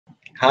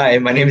Hi,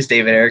 my name is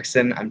David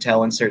Ericson. I'm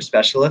Tailwind Search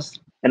Specialist.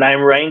 And I'm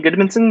Ryan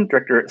Gudmundson,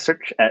 Director of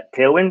Search at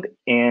Tailwind,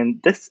 and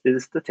this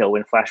is the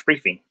Tailwind Flash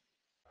Briefing.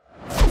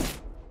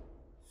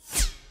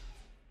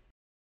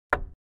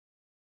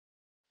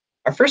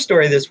 Our first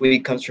story this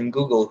week comes from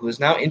Google, who is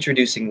now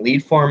introducing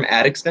lead form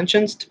ad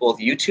extensions to both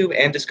YouTube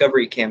and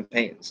Discovery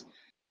campaigns.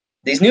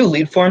 These new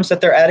lead forms that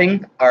they're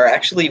adding are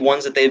actually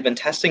ones that they've been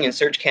testing in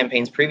search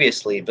campaigns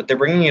previously, but they're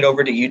bringing it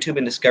over to YouTube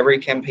and Discovery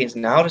campaigns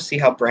now to see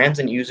how brands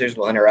and users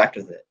will interact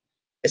with it.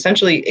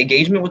 Essentially,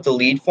 engagement with the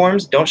lead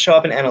forms don't show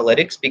up in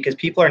analytics because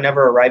people are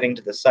never arriving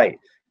to the site,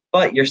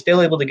 but you're still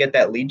able to get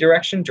that lead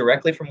direction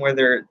directly from where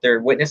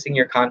they're witnessing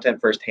your content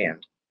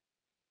firsthand.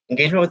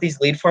 Engagement with these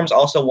lead forms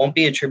also won't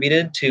be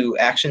attributed to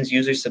actions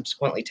users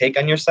subsequently take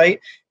on your site,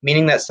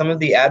 meaning that some of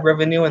the ad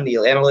revenue and the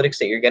analytics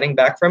that you're getting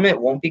back from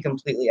it won't be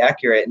completely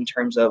accurate in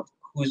terms of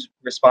who's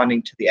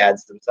responding to the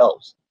ads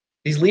themselves.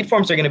 These lead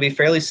forms are going to be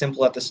fairly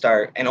simple at the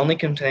start and only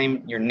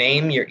contain your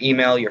name, your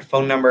email, your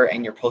phone number,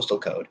 and your postal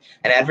code.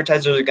 And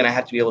advertisers are going to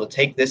have to be able to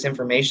take this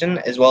information,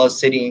 as well as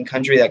city and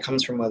country that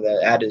comes from where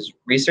the ad is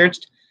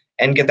researched,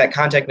 and get that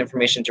contact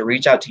information to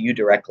reach out to you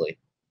directly.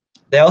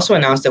 They also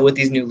announced that with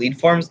these new lead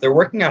forms, they're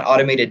working on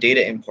automated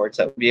data imports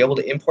that will be able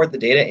to import the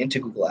data into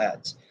Google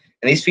Ads.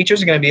 And these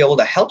features are going to be able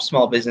to help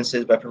small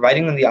businesses by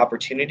providing them the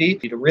opportunity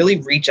to really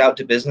reach out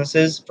to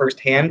businesses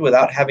firsthand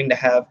without having to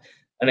have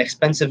an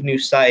expensive new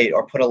site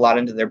or put a lot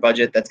into their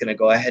budget that's going to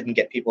go ahead and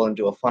get people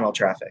into a funnel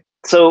traffic.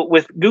 So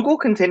with Google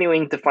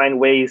continuing to find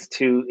ways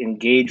to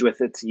engage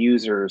with its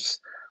users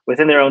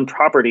within their own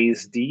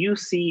properties, do you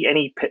see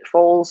any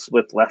pitfalls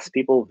with less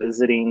people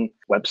visiting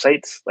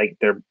websites, like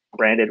their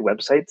branded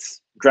websites,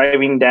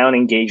 driving down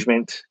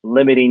engagement,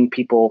 limiting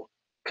people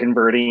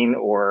converting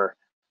or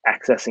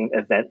accessing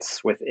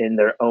events within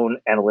their own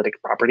analytic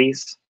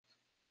properties?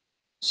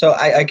 So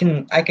I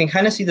can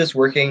kind of see this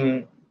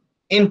working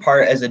in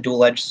part as a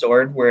dual-edged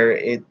sword, where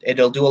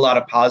it'll do a lot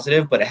of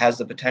positive, but it has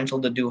the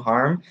potential to do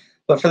harm.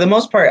 But for the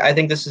most part, I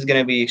think this is going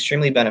to be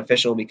extremely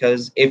beneficial,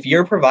 because if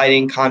you're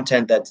providing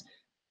content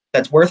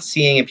that's worth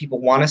seeing and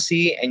people want to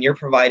see, and you're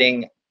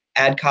providing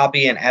ad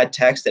copy and ad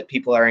text that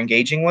people are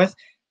engaging with,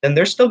 then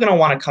they're still going to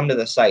want to come to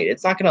the site.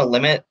 It's not going to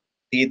limit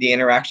the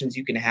interactions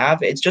you can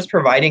have. It's just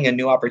providing a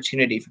new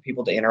opportunity for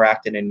people to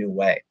interact in a new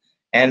way.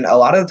 And a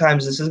lot of the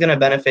times, this is going to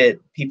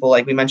benefit people,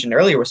 like we mentioned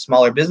earlier, with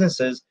smaller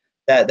businesses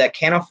that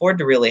can't afford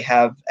to really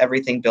have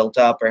everything built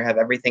up or have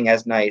everything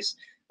as nice,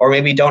 or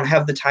maybe don't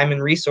have the time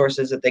and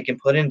resources that they can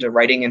put into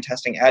writing and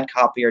testing ad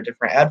copy or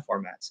different ad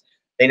formats.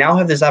 They now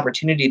have this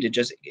opportunity to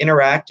just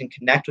interact and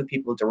connect with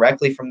people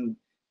directly from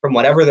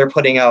whatever they're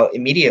putting out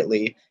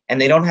immediately,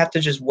 and they don't have to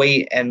just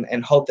wait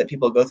and hope that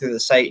people go through the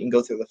site and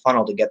go through the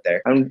funnel to get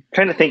there. I'm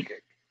trying to think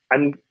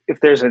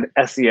if there's an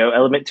SEO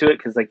element to it,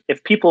 because like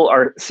if people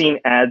are seeing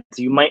ads,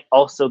 you might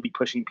also be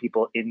pushing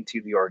people into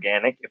the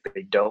organic if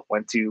they don't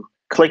want to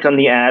click on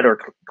the ad or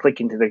click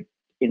into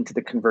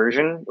the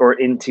conversion or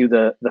into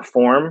the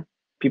form.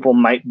 People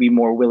might be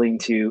more willing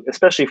to,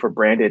 especially for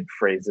branded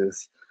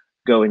phrases,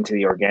 go into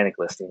the organic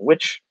listing,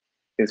 which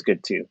is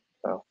good too.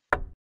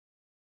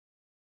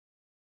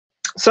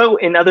 So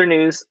in other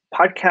news,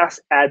 podcast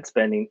ad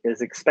spending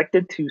is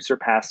expected to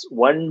surpass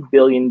 $1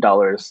 billion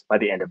by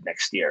the end of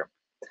next year.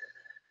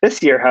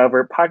 This year,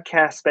 however,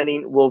 podcast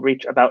spending will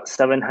reach about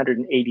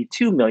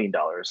 $782 million,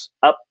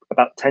 up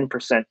about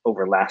 10%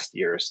 over last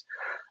year's,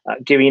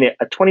 giving it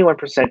a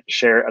 21%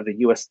 share of the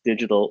US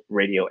digital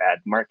radio ad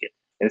market.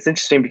 And it's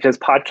interesting because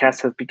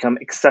podcasts have become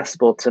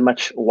accessible to a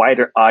much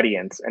wider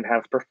audience and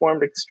have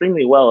performed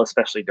extremely well,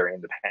 especially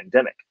during the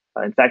pandemic.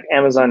 In fact,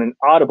 Amazon and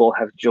Audible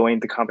have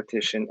joined the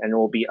competition and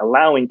will be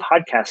allowing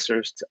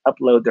podcasters to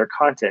upload their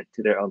content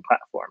to their own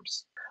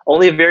platforms.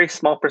 Only a very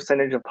small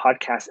percentage of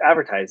podcast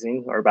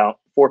advertising, or about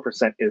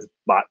 4%, is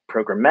bought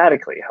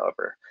programmatically,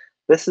 however.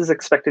 This is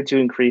expected to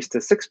increase to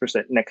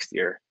 6% next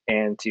year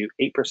and to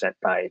 8%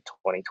 by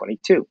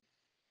 2022.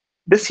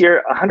 This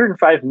year,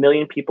 105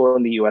 million people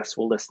in the US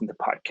will listen to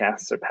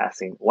podcasts,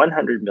 surpassing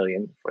 100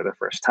 million for the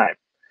first time.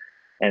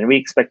 And we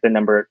expect the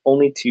number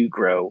only to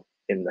grow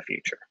in the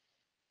future.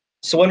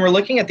 So when we're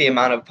looking at the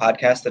amount of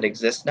podcasts that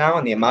exist now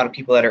and the amount of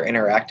people that are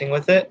interacting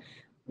with it,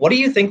 what do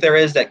you think there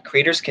is that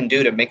creators can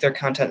do to make their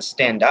content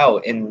stand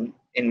out in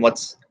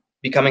what's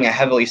becoming a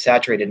heavily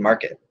saturated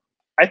market?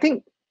 I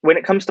think when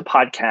it comes to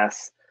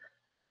podcasts,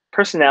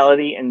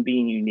 personality and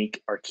being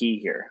unique are key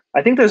here.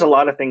 I think there's a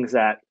lot of things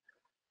that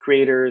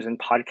creators and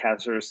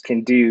podcasters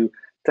can do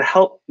to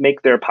help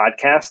make their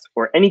podcast,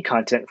 or any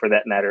content for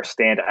that matter,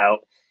 stand out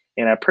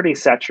in a pretty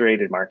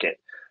saturated market.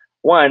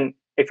 One,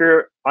 if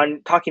you're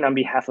talking on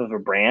behalf of a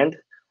brand,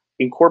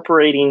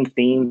 incorporating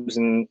themes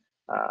and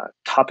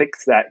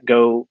topics that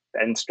go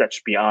and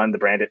stretch beyond the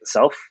brand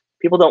itself.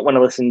 People don't want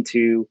to listen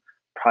to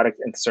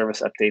product and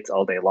service updates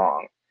all day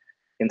long.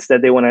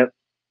 Instead, they want to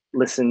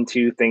listen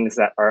to things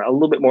that are a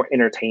little bit more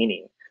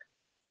entertaining.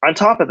 On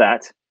top of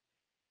that,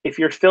 if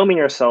you're filming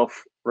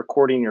yourself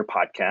recording your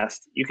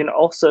podcast, you can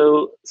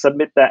also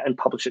submit that and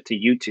publish it to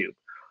YouTube,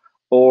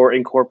 or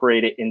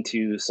incorporate it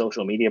into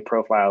social media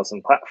profiles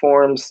and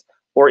platforms,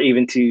 or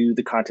even to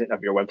the content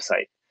of your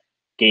website,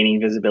 gaining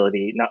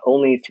visibility not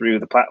only through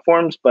the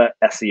platforms, but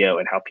SEO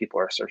and how people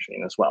are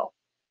searching as well.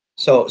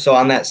 So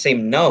on that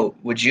same note,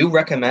 would you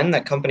recommend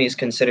that companies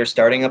consider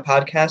starting a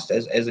podcast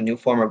as a new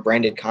form of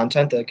branded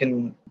content that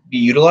can be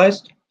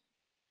utilized?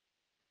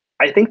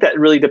 I think that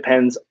really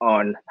depends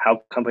on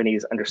how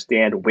companies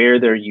understand where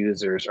their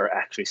users are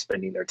actually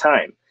spending their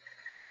time.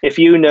 If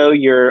you know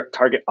your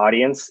target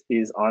audience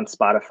is on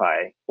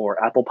Spotify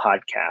or Apple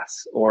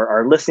Podcasts or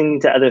are listening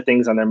to other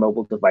things on their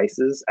mobile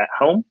devices at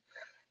home,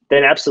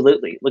 then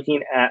absolutely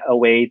looking at a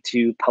way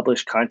to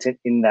publish content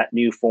in that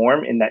new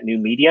form, in that new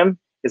medium,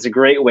 is a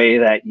great way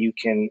that you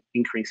can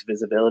increase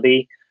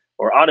visibility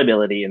or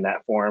audibility in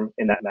that form,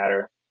 in that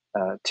matter,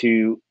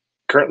 to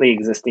currently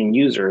existing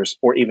users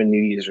or even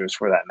new users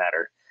for that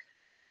matter.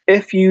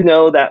 If you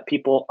know that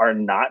people are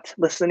not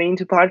listening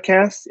to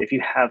podcasts, if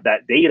you have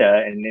that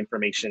data and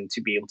information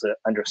to be able to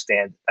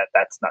understand that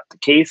that's not the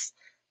case,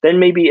 then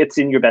maybe it's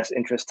in your best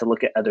interest to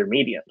look at other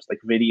mediums like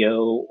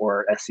video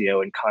or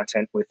SEO and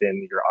content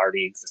within your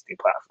already existing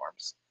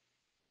platforms.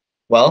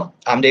 Well,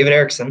 I'm David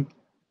Erickson.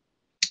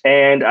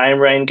 And I'm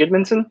Ryan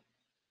Gudmundson.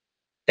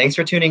 Thanks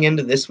for tuning in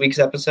to this week's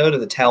episode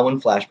of the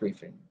Tailwind Flash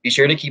Briefing. Be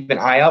sure to keep an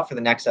eye out for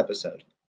the next episode.